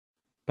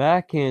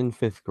back in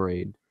 5th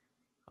grade,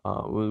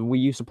 we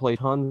used to play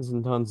tons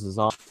and tons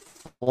of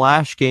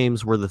Flash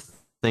games were the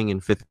thing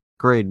in 5th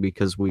grade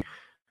because we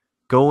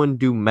go and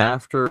do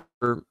math after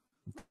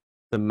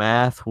the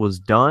math was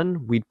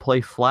done, we'd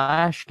play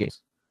Flash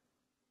games.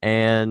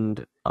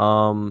 And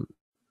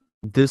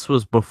this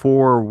was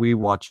before we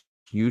watched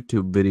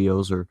YouTube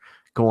videos or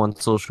go on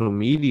social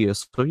media.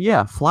 So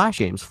yeah, Flash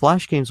games.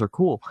 Flash games are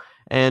cool.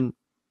 And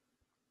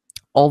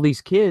all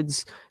these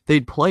kids,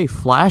 they'd play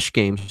Flash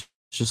games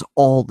just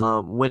all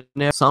the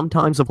whenever.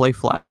 Sometimes I play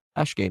Flash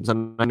games,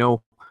 and I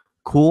know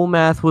Cool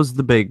Math was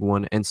the big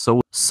one, and so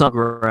was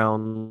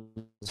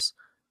Newgrounds,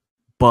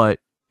 but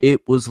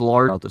it was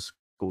large out the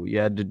school. You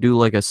had to do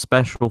like a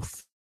special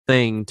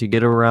thing to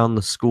get around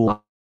the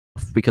school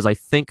because I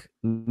think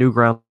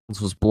Newgrounds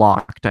was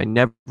blocked. I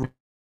never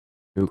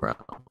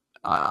Newgrounds.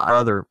 I'd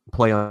rather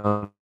play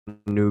on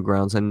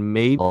Newgrounds and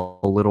maybe a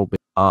little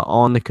bit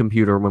on the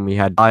computer when we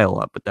had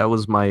dial-up, but that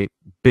was my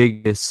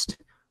biggest.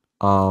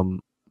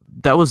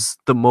 That was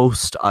the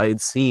most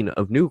I'd seen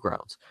of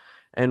Newgrounds,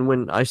 and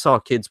when I saw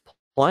kids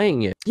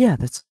playing it, yeah,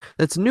 that's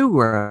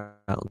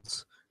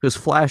Newgrounds because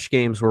Flash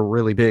games were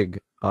really big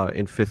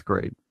in 5th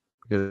grade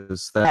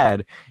because they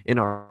had in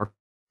our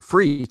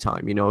free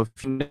time. You know, if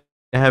you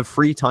have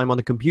free time on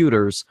the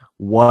computers,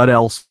 what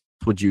else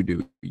would you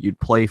do?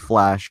 You'd play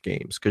Flash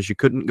games because you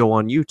couldn't go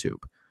on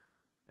YouTube.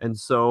 And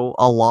so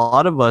a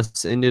lot of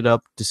us ended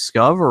up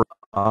discovering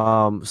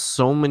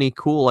so many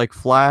cool like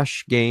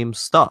Flash game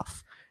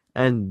stuff.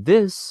 And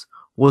this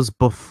was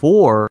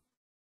before,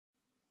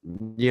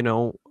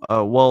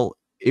 well,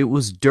 it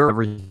was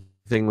during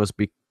everything was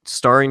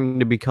starting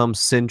to become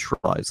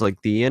centralized.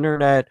 Like the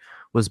internet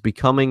was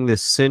becoming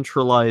this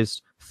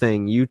centralized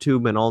thing.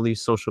 YouTube and all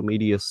these social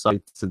media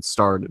sites had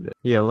started it.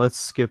 Yeah, let's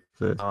skip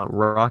the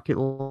rocket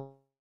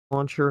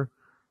launcher.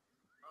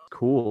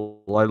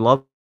 Cool. I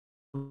love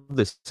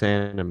this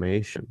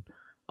animation.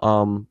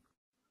 Ooh.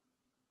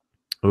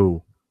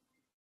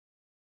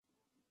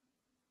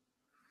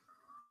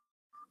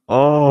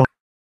 Oh,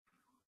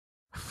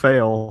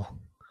 fail.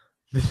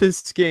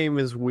 This game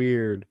is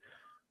weird.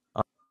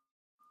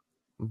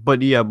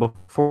 But yeah,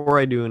 before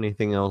I do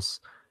anything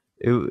else,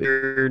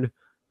 weird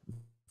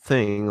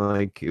thing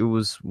like it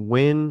was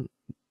when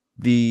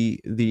the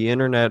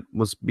internet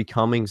was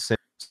becoming so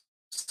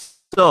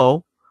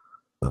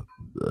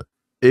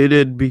it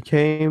had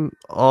became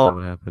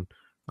what happened.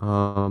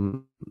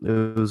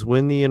 It was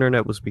when the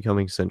internet was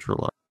becoming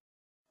centralized.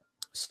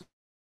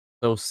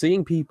 So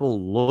seeing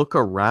people look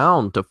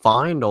around to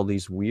find all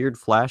these weird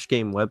Flash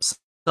game websites,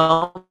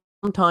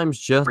 sometimes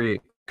just create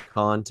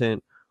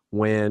content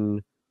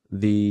when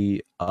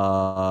the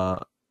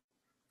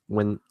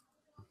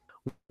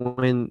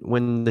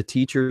when the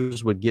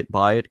teachers would get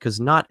by it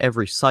because not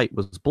every site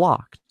was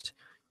blocked,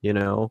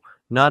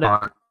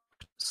 not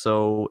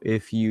so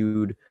if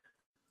you'd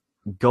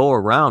go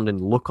around and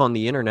look on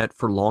the internet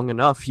for long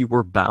enough, you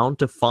were bound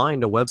to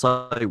find a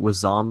website with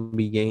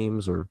zombie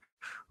games or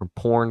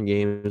porn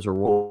games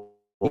or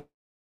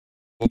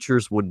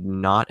teachers would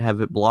not have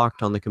it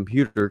blocked on the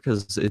computer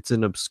because it's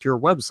an obscure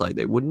website.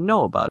 They wouldn't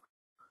know about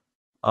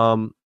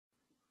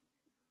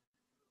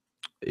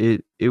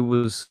it. It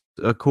was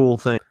a cool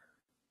thing,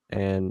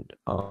 and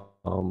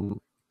it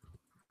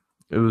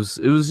was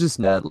just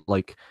that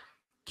like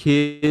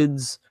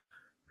kids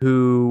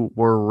who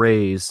were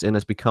raised and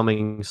it's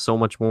becoming so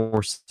much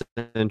more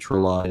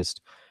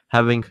centralized,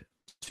 having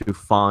to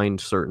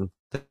find certain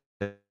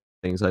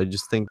things. I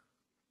just think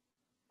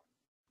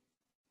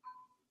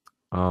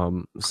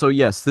so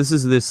yes, this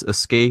is this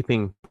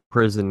escaping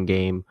prison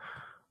game,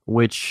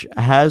 which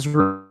has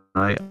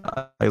I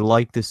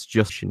like this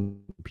just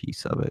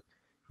piece of it.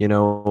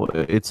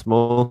 It's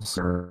most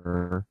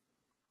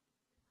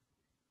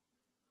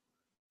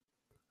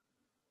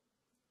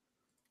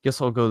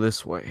guess I'll go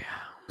this way.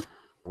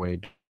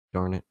 Wait,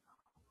 darn it.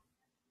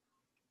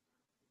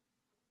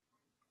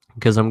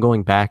 Because I'm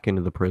going back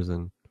into the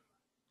prison.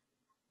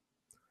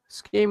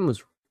 This game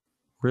was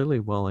really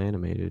well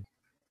animated.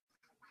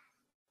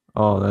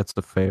 Oh, that's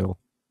a fail.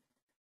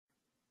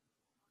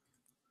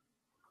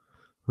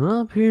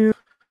 Up here,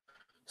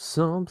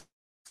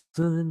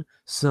 something.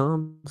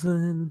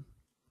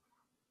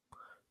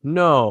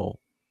 No,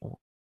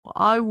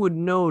 I would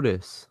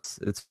notice.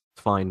 It's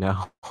fine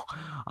now.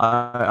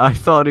 I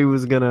thought he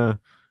was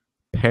gonna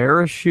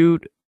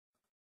parachute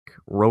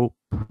rope.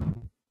 Let's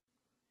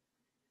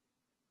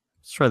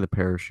try the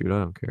parachute. I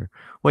don't care.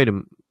 Wait a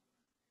minute.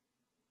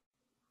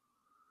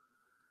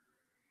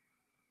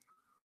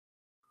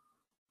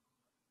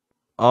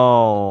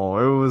 Oh,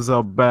 it was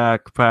a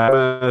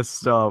backpack.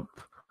 Messed up.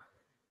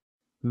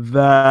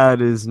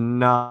 That is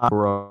not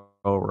bro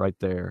right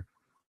there.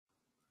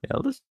 Yeah,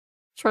 let's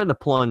try the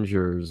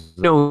plungers.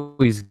 I know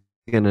he's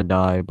gonna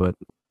die, but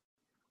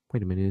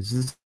wait a minute, is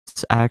this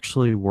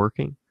actually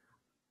working?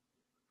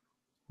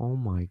 Oh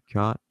my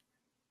god.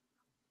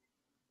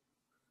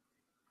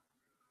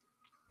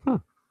 Huh.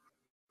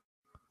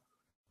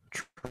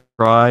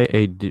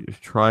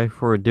 Try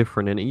for a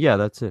different ending. Yeah,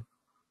 that's it.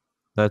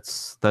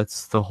 That's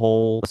the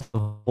whole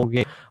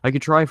game. I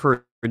could try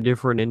for a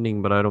different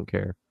ending, but I don't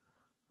care.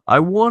 I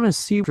want to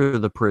see for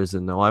the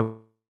prison though. I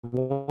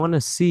want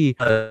to see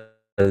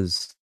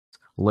as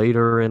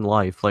later in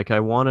life. Like I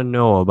want to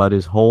know about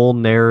his whole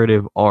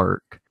narrative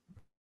arc.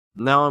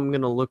 Now I'm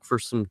gonna look for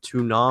some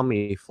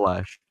Toonami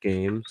Flash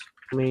games.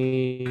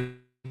 Me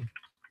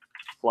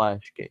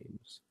Flash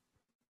games.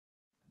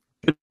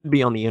 Should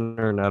be on the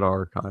Internet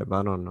Archive.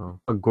 I don't know.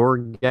 A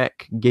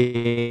Gorgek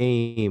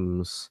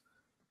Games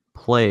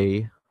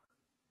play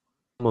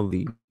some of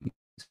these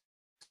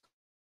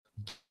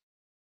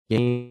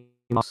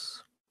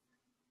games.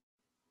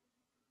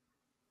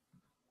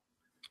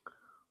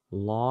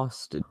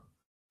 Lost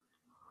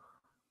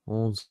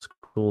old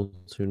school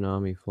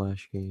Toonami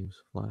Flash games.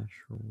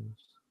 Flash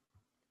rules.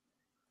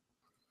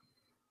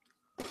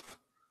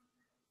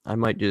 I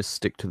might just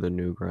stick to the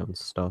Newgrounds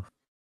stuff.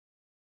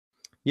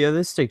 Yeah,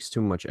 this takes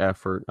too much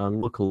effort.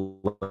 Look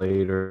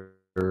later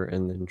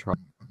and then try.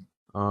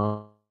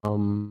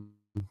 Um,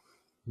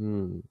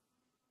 hmm.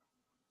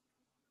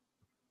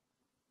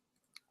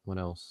 What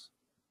else?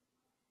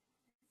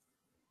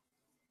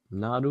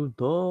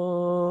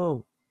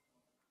 Naruto.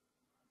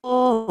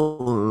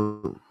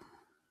 Oh.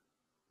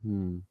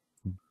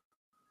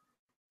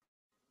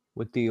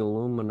 With the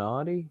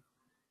Illuminati,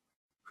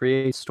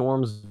 create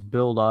storms,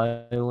 build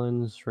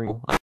islands.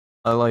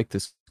 I like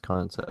this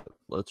concept.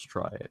 Let's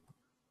try it.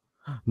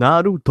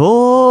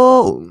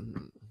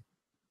 Naruto.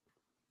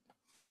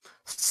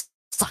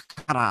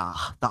 Sakura,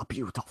 the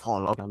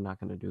beautiful. Okay, I'm not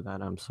gonna do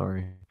that. I'm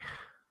sorry.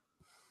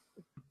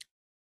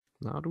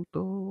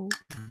 Naruto.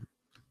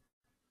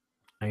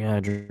 I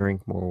gotta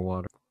drink more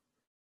water.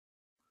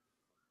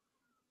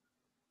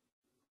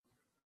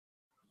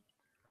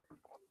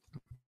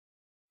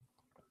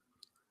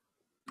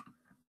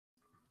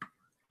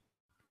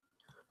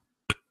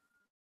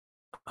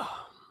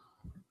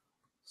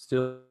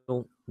 Still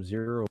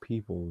 0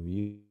 people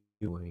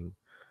viewing.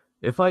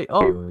 If I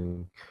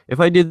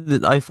did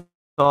that, I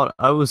thought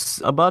I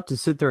was about to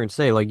sit there and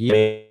say like,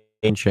 yeah,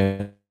 main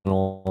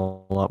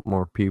channel, a lot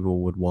more people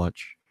would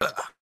watch.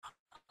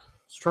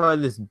 Let's try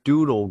this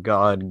Doodle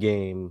God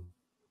game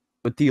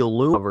with the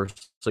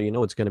Illumiverse, so you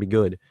know it's gonna be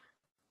good.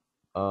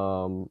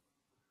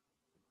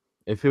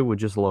 If it would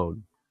just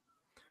load.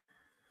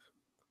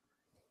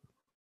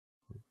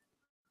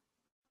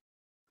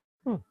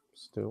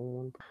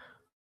 Still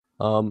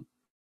one.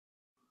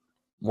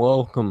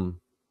 Welcome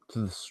to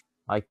this.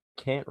 I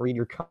can't read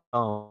your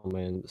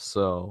comments,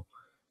 so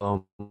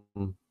I'm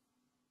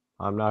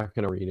not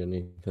gonna read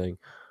anything.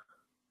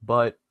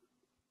 But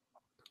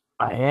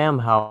I am,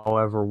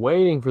 however,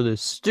 waiting for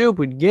this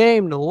stupid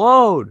game to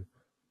load.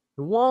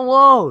 It won't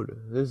load.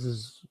 This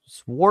is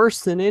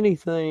worse than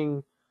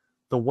anything.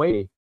 The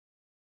wait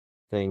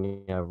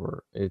thing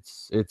ever.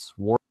 It's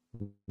worse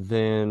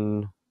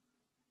than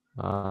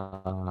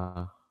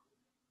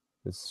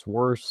it's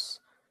worse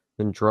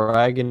than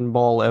Dragon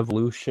Ball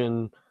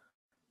Evolution.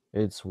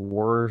 It's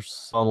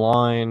worse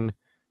online.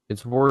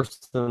 It's worse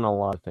than a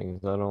lot of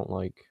things. I don't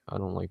like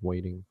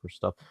waiting for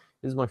stuff.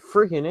 This is my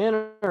freaking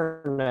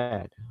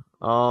internet.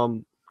 I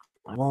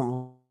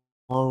won't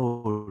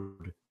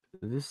load.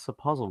 This is a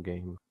puzzle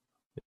game.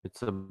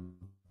 It's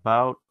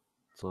about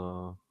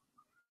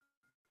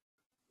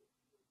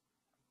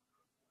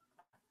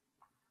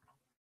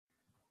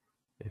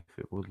if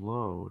it would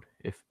load.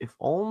 If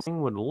only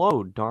thing would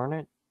load, darn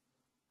it.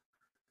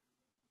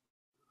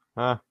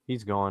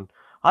 He's gone.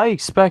 I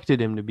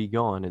expected him to be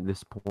gone at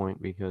this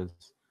point because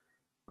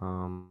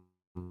let's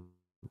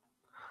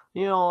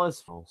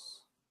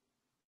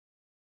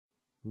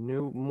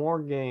more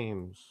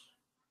games.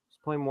 Let's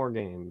play more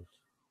games.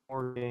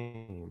 More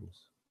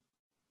games.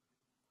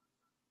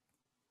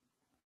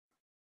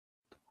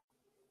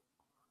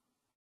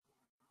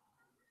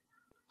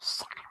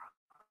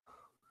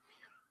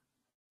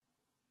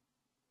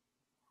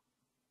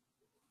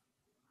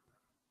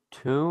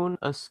 Toon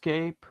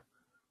Escape.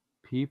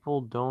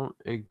 People don't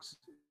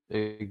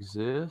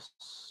exist.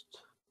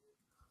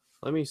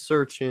 Let me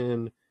search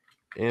in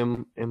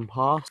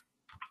impossible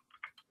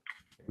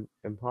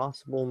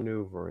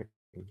maneuvering.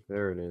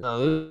 There it is.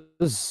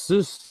 This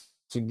is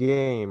a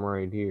game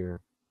right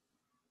here.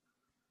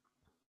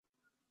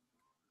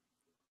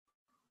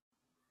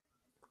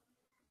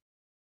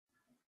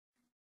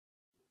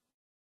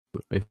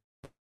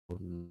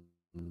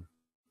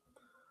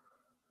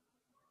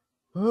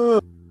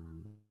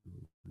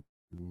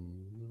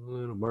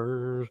 Little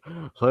birds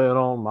sat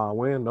on my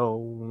window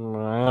and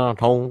I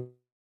told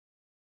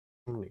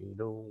me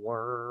to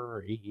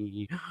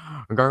worry,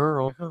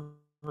 girl.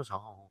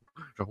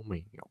 Show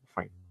me your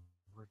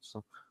favorite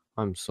song.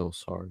 I'm so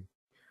sorry.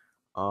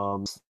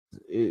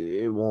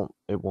 It won't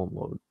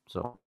load.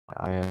 So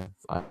I have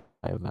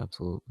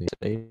absolutely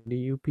say to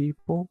you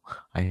people,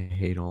 I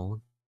hate all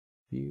of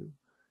you.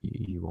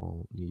 You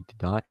all need to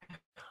die.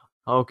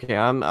 Okay,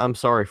 I'm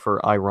sorry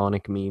for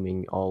ironic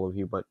memeing all of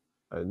you, but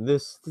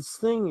this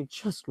thing it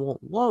just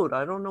won't load.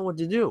 I don't know what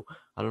to do.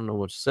 I don't know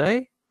what to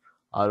say.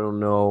 I don't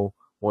know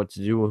what to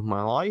do with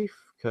my life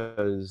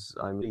because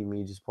I'm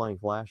me just playing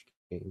Flash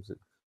games. It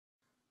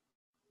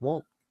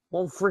won't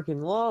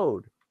freaking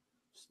load.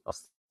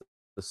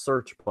 The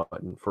search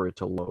button for it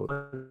to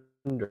load.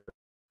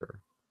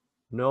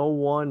 No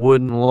one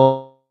wouldn't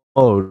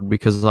load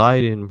because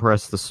I didn't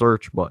press the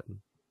search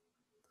button.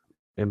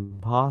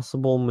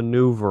 Impossible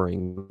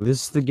maneuvering.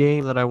 This is the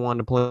game that I wanted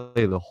to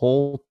play the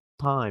whole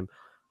time.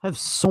 I have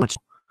so much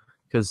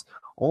because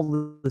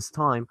all this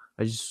time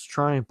I just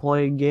try and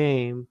play a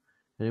game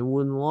and it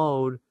wouldn't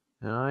load,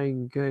 and I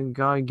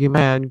gotta get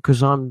mad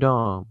because I'm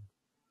dumb.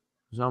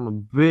 Because I'm a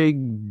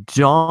big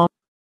dumb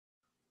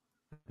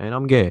and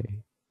I'm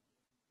gay.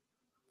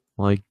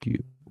 Like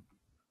you.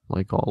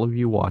 Like all of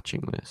you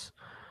watching this.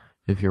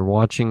 If you're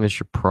watching this,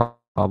 you're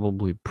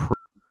probably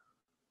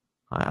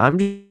I'm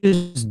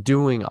just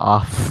doing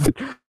off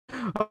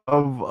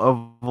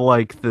of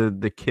like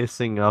the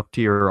kissing up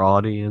to your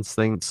audience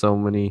thing that so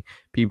many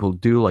people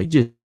do. Like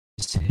just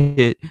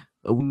hit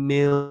 1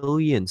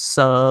 million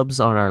subs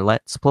on our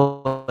Let's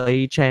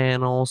Play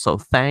channel. So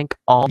thank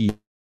all you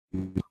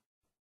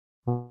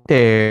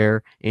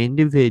there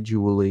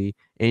individually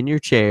in your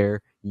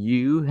chair.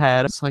 You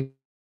had us like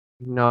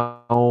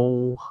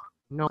no,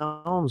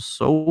 I'm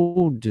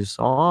so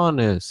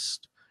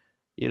dishonest.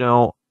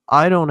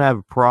 I don't have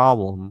a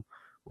problem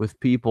with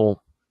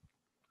people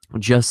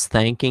just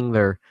thanking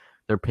their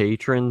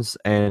patrons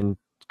and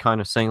kind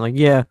of saying like,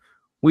 yeah,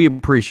 we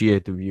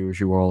appreciate the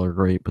viewers, you all are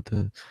great, but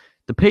the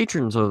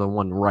patrons are the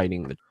one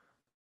writing the.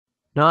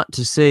 Not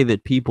to say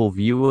that people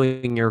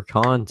viewing your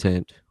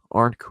content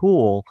aren't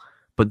cool,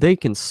 but they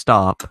can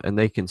stop and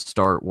they can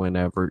start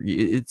whenever.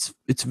 It's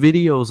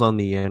videos on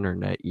the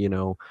internet,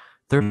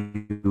 They're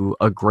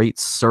a great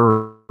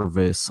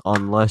service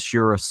unless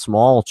you're a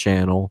small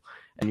channel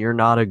and you're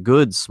not a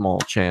good small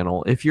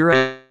channel. If you're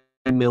at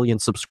 1 million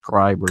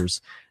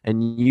subscribers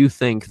and you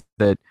think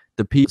that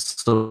the people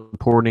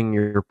supporting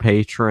your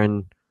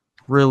patron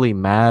really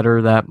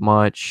matter that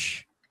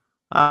much,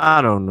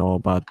 I don't know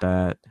about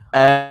that.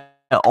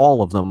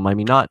 All of them. I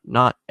mean,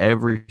 not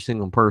every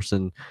single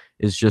person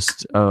is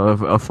just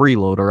a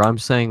freeloader. I'm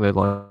saying that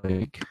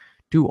like,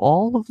 do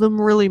all of them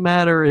really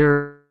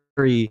matter?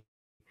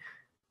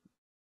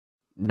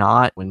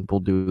 Not when people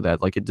do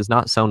that. Like, it does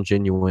not sound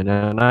genuine.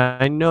 And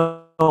I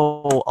know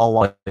a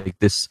lot like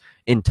this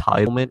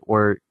entitlement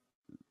where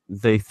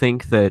they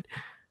think that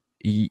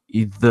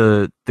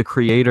the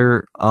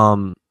creator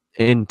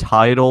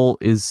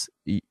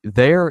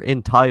they're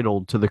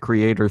entitled to the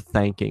creator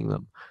thanking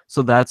them.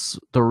 So that's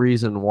the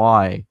reason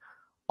why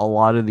a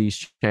lot of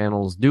these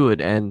channels do it,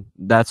 and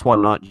that's why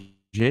I'm not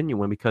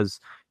genuine, because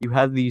you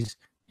have these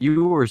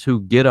viewers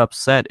who get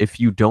upset if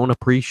you don't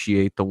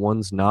appreciate the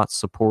ones not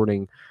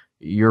supporting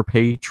your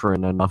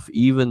patron enough,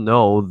 even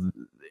though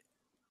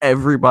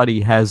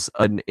everybody has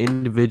an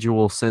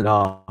individual sense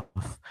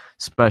of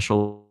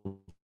special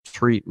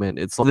treatment.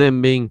 It's like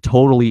them being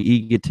totally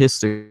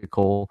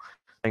egotistical,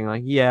 saying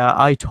like, yeah,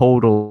 I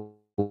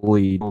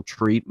totally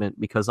treatment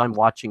because I'm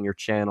watching your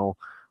channel.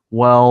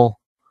 Well,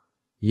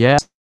 yeah,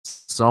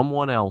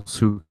 someone else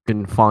who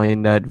can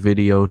find that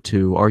video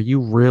too. Are you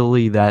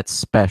really that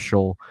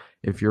special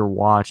if you're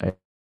watching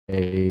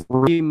a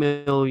 3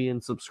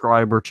 million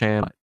subscriber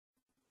channel?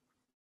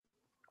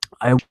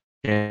 I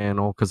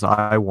channel because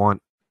I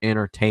want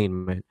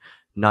entertainment,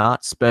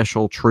 not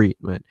special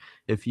treatment.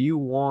 If you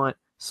want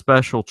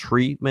special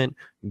treatment,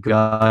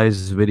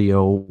 guys,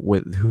 video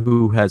with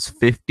who has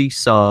 50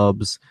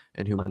 subs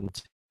and who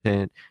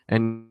content,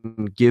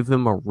 and give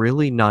him a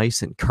really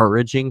nice,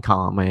 encouraging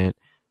comment,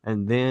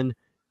 and then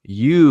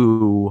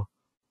you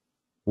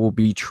will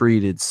be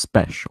treated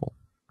special.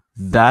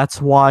 That's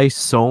why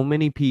so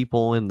many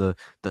people in the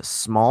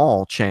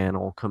small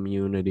channel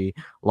community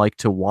like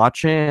to watch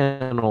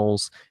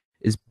channels,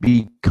 is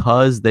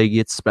because they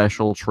get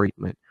special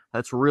treatment.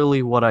 That's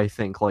really what I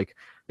think. Like,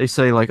 they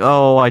say like,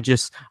 "Oh, I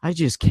just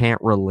can't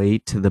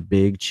relate to the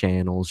big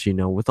channels,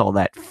 with all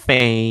that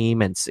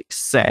fame and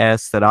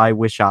success that I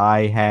wish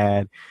I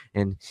had."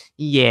 And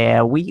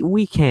yeah,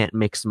 we can't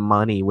mix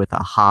money with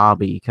a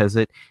hobby cuz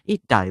it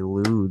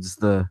dilutes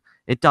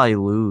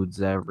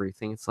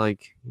everything. It's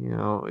like,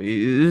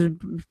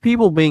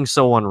 people being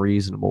so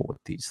unreasonable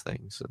with these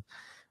things.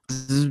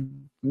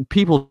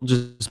 People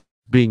just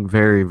being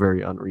very,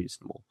 very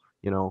unreasonable.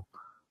 You know,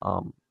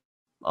 um,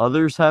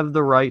 Others have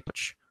the right,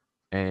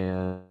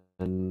 and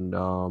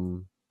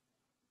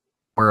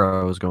where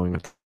I was going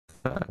with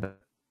that,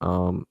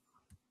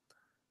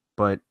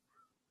 but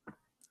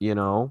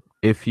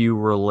if you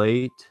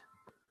relate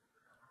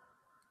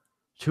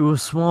to a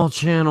small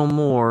channel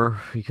more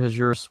because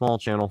you're a small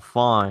channel,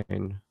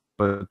 fine.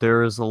 But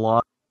there is a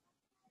lot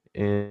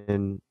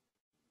in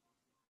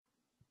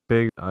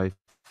big, I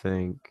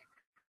think.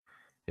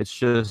 It's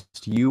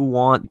just you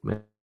want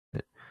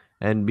it,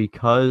 and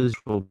because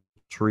of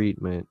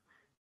treatment,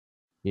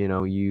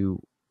 you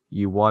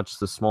watch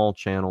the small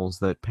channels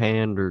that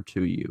pander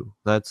to you.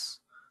 That's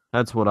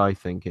what I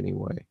think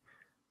anyway.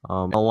 A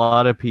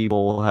lot of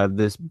people have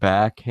this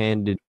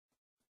backhanded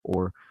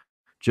or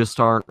just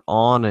aren't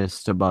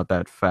honest about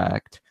that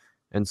fact,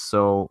 and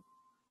so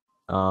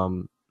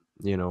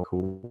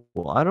cool.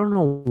 I don't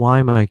know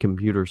why my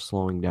computer's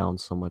slowing down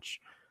so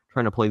much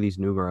trying to play these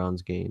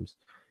Newgrounds games.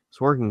 It's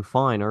working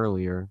fine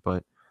earlier,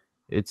 but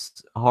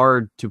it's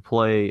hard to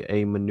play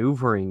a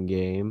maneuvering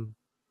game.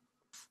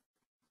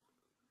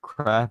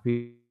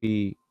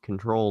 Crappy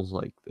controls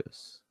like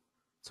this.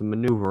 It's a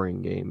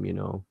maneuvering game.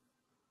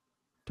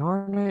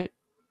 Darn it.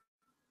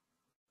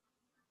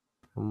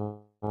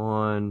 Come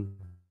on.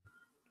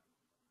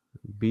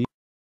 Be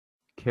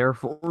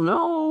careful.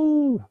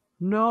 No!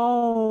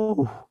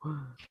 No!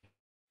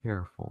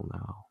 Careful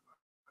now.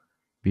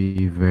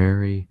 Be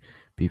very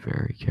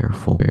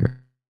careful.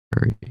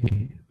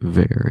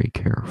 Very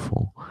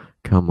careful.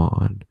 Come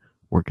on.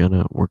 We're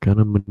gonna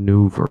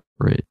maneuver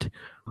it.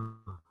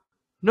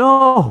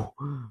 No!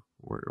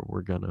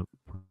 We're gonna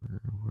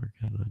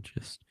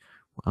just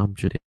I'm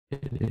just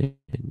hitting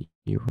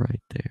you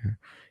right there.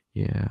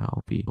 Yeah,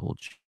 I'll be a little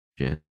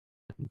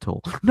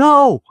gentle.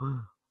 No!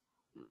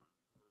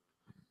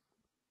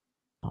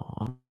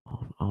 Oh,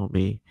 I'll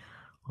be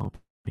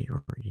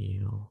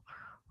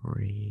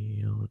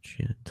real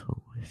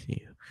gentle with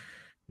you.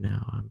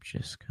 Now I'm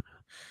just gonna.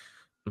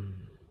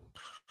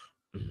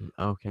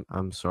 Okay,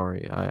 I'm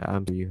sorry.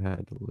 I'm you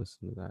had to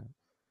listen to that.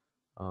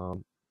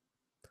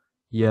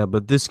 Yeah,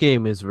 but this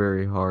game is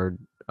very hard.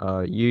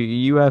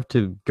 You have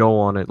to go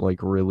on it like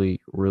really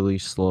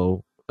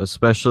slow,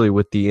 especially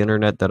with the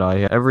internet that I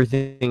have.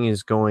 Everything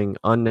is going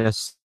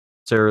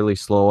unnecessarily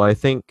slow. I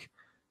think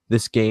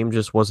this game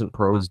just wasn't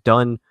pro. It was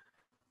done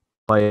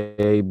by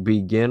a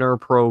beginner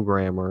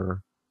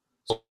programmer.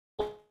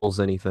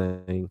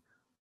 Anything.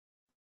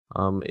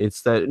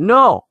 It's that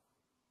no.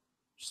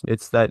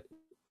 It's that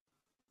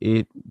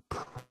it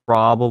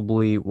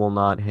probably will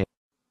not handle,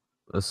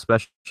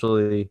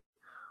 especially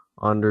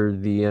under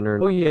the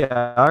internet. Oh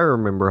yeah, I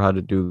remember how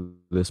to do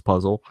this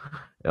puzzle.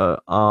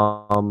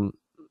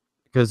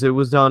 Because it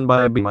was done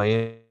by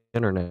my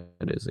internet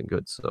isn't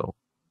good, so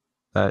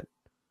that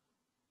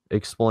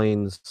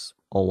explains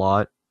a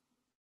lot.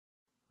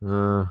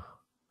 Uh,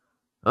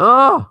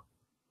 oh,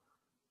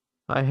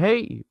 I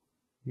hate you.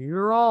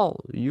 You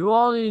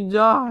all need to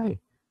die.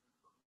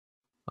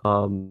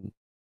 Um.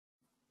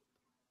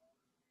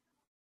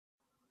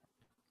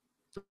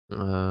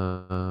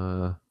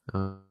 Uh.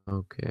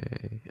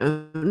 Okay.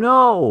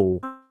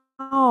 No.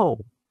 No.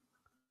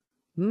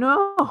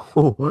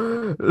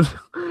 No.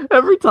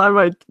 every time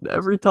I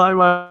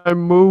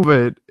move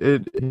it,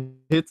 it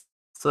hits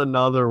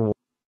another one.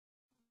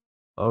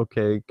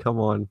 Okay, come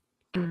on.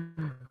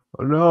 Oh,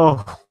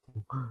 no.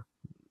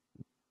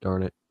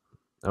 Darn it.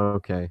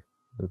 Okay.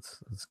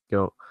 Let's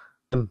go.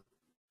 We're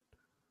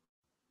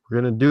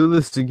gonna do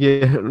this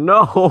again.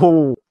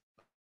 No.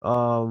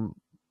 Um.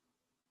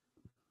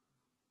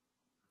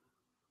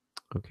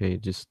 Okay,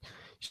 just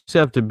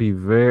have to be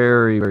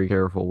very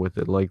careful with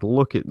it. Like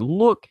look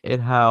at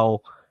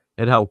how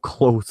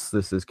close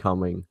this is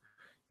coming,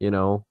 you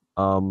know?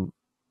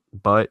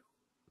 But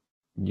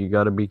you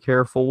got to be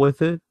careful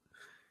with it.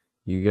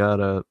 You got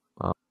to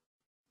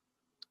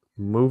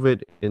move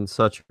it in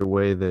such a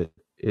way that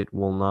it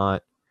will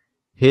not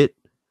hit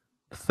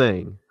the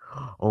thing.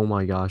 Oh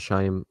my gosh,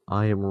 I am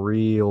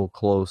real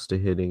close to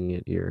hitting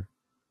it here.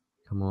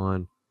 Come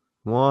on.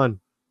 Come on.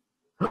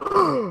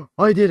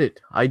 I did it.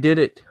 I did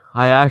it.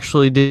 I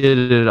actually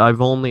did it.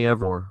 I've only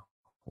ever.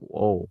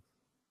 Whoa.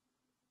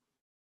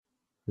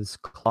 This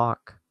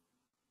clock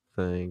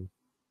thing.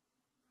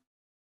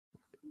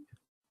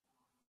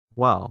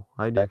 Wow.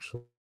 I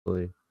actually.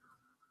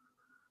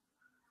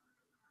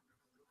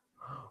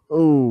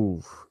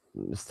 Oh.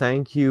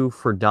 Thank you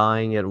for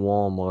dying at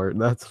Walmart.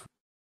 That's.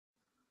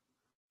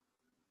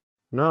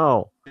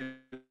 No.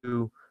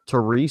 To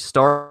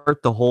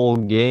restart the whole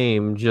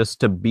game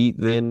just to beat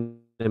the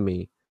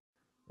enemy.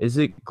 Is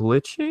it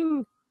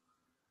glitching?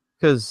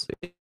 Because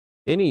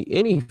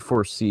any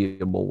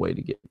foreseeable way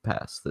to get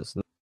past this.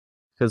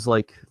 Because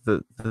like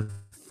the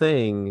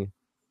thing,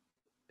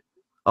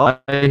 oh,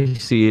 I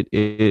see it.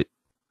 It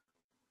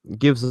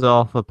gives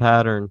off a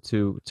pattern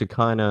to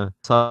kind of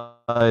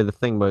tie the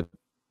thing, but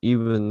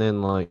even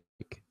then, like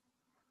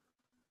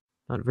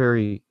not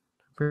very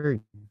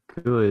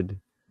good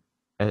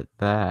at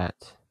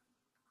that.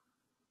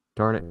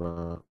 Darn it.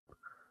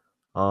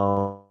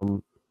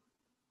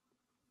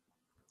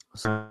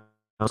 Sounds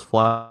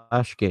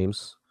Flash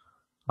games.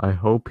 I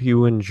hope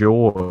you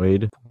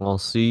enjoyed. I'll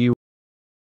see you.